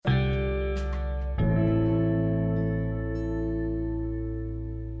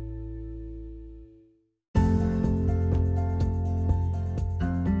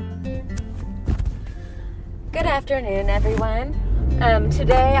Good afternoon, everyone.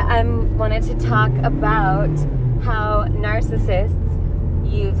 Today I wanted to talk about how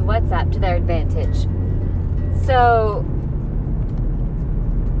narcissists use WhatsApp to their advantage. So,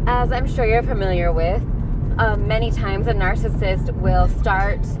 as I'm sure you're familiar with, many times a narcissist will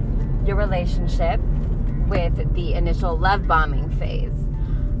start your relationship with the initial love bombing phase,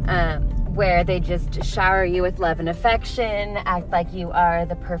 where they just shower you with love and affection, act like you are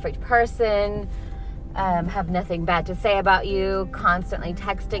the perfect person, have nothing bad to say about you, constantly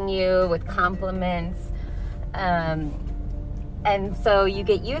texting you with compliments. And so you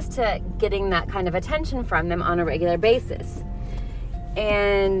get used to getting that kind of attention from them on a regular basis.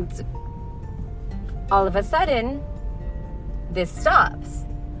 And all of a sudden, this stops.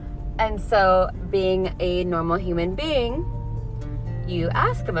 And so being a normal human being, you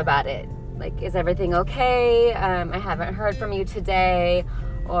ask them about it. Like, is everything okay? I haven't heard from you today.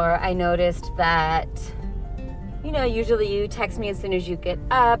 Or I noticed that, usually you text me as soon as you get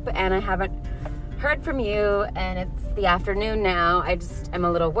up and I haven't heard from you and it's the afternoon now. I'm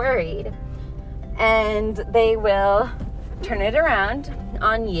a little worried. And they will turn it around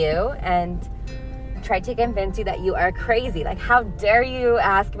on you and try to convince you that you are crazy. Like, how dare you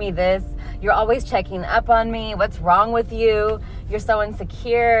ask me this? You're always checking up on me. What's wrong with you? You're so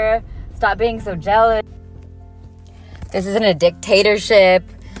insecure. Stop being so jealous. This isn't a dictatorship.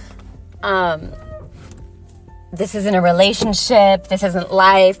 This isn't a relationship. This isn't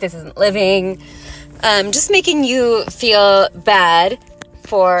life. This isn't living. Just making you feel bad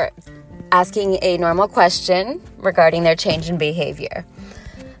for asking a normal question regarding their change in behavior.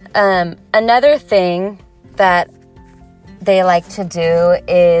 Another thing that they like to do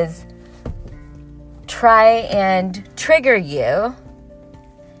is try and trigger you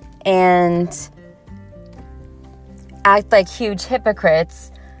and act like huge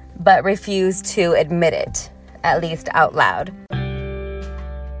hypocrites, but refuse to admit it, at least out loud.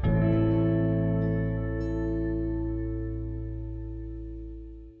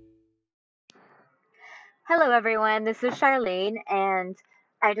 Hello, everyone. This is Charlene, and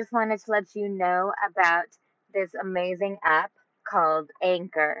I just wanted to let you know about this amazing app called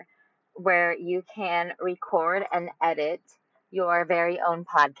Anchor, where you can record and edit your very own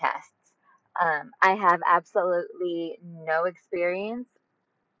podcasts. I have absolutely no experience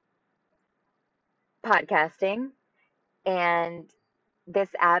podcasting, and this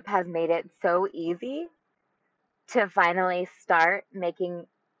app has made it so easy to finally start making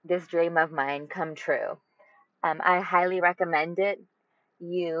this dream of mine come true. I highly recommend it.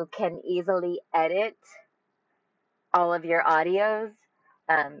 You can easily edit all of your audios.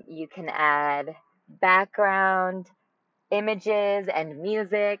 You can add background images and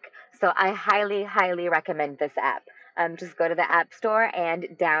music. So I highly, highly recommend this app. Just go to the App Store and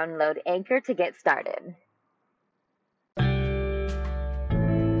download Anchor to get started.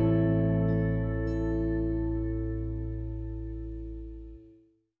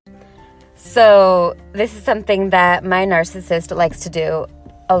 So this is something that my narcissist likes to do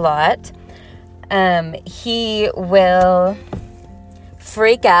a lot. He will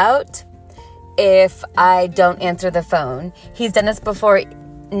freak out if I don't answer the phone. He's done this before,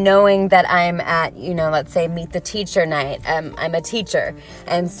 knowing that I'm at, let's say meet the teacher night. I'm a teacher.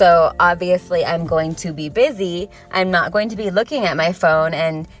 And so obviously I'm going to be busy. I'm not going to be looking at my phone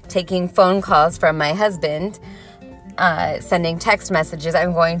and taking phone calls from my husband, sending text messages.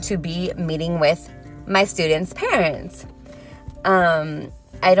 I'm going to be meeting with my students' parents. I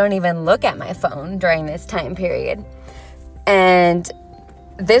don't even look at my phone during this time period. And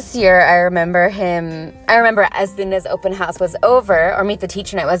this year, I remember as soon as open house was over, or meet the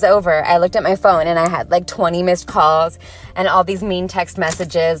teacher night was over, I looked at my phone and I had like 20 missed calls and all these mean text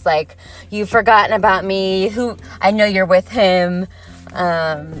messages like, you've forgotten about me, who I know you're with him,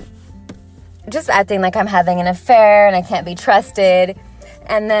 just acting like I'm having an affair and I can't be trusted.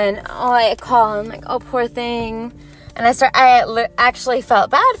 And then, I call him like, oh, poor thing. And I actually felt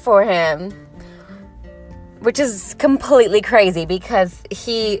bad for him, which is completely crazy because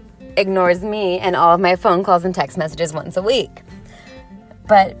he ignores me and all of my phone calls and text messages once a week.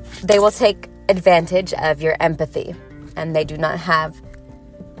 But they will take advantage of your empathy, and they do not have,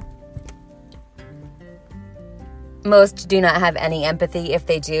 most do not have any empathy. If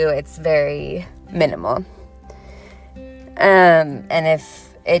they do, it's very minimal. And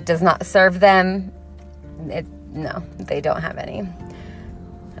if it does not serve them, no, they don't have any.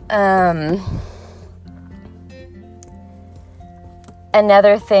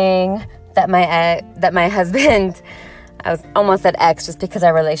 Another thing that my husband, I almost said ex just because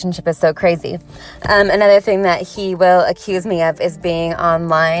our relationship is so crazy. Another thing that he will accuse me of is being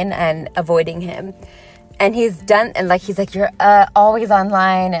online and avoiding him. And he's like, you're always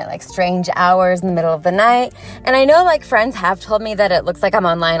online at like strange hours in the middle of the night. And I know like friends have told me that it looks like I'm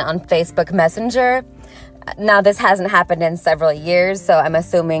online on Facebook Messenger. Now, this hasn't happened in several years, so I'm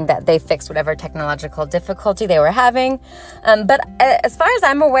assuming that they fixed whatever technological difficulty they were having. But as far as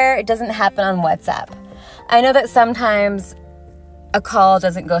I'm aware, it doesn't happen on WhatsApp. I know that sometimes a call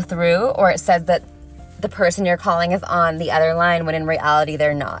doesn't go through, or it says that the person you're calling is on the other line when in reality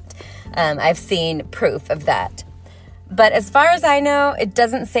they're not. I've seen proof of that. But as far as I know, it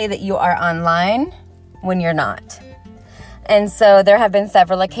doesn't say that you are online when you're not. And so there have been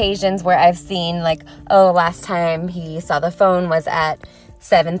several occasions where I've seen like, last time he saw the phone was at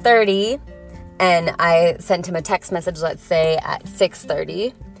 7:30, and I sent him a text message, let's say at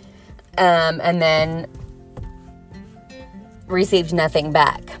 6:30, and then received nothing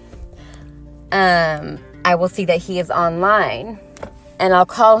back. I will see that he is online, and I'll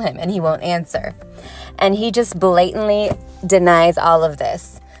call him and he won't answer. And he just blatantly denies all of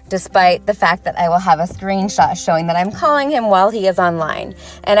this, despite the fact that I will have a screenshot showing that I'm calling him while he is online.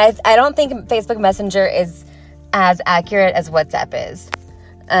 And I don't think Facebook Messenger is as accurate as WhatsApp is.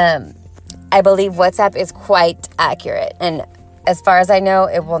 I believe WhatsApp is quite accurate. And as far as I know,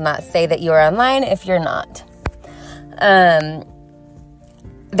 it will not say that you are online if you're not.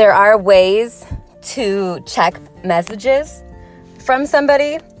 There are ways to check messages from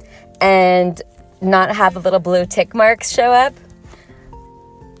somebody and not have the little blue tick marks show up.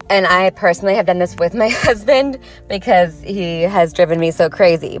 And I personally have done this with my husband because he has driven me so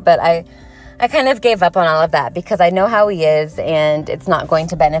crazy. But I kind of gave up on all of that because I know how he is and it's not going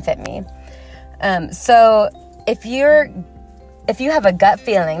to benefit me. So if you have a gut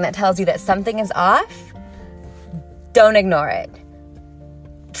feeling that tells you that something is off, don't ignore it.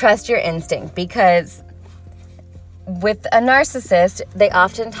 Trust your instinct, because with a narcissist, they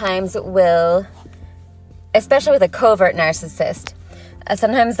oftentimes will, especially with a covert narcissist,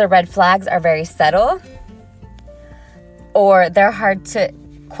 sometimes the red flags are very subtle, or they're hard to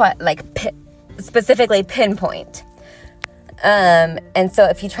specifically pinpoint. And so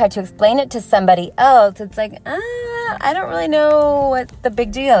if you try to explain it to somebody else, it's like, I don't really know what the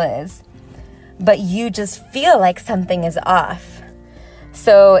big deal is. But you just feel like something is off.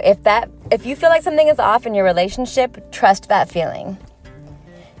 So if you feel like something is off in your relationship, trust that feeling.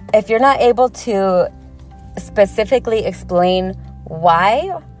 If you're not able to specifically explain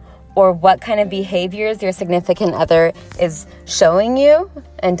why or what kind of behaviors your significant other is showing you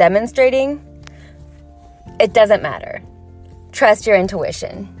and demonstrating, it doesn't matter. Trust your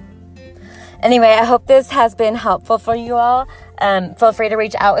intuition. Anyway, I hope this has been helpful for you all. Feel free to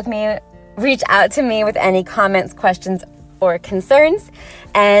reach out to me with any comments, questions, or concerns.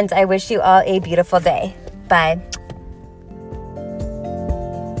 And I wish you all a beautiful day. Bye.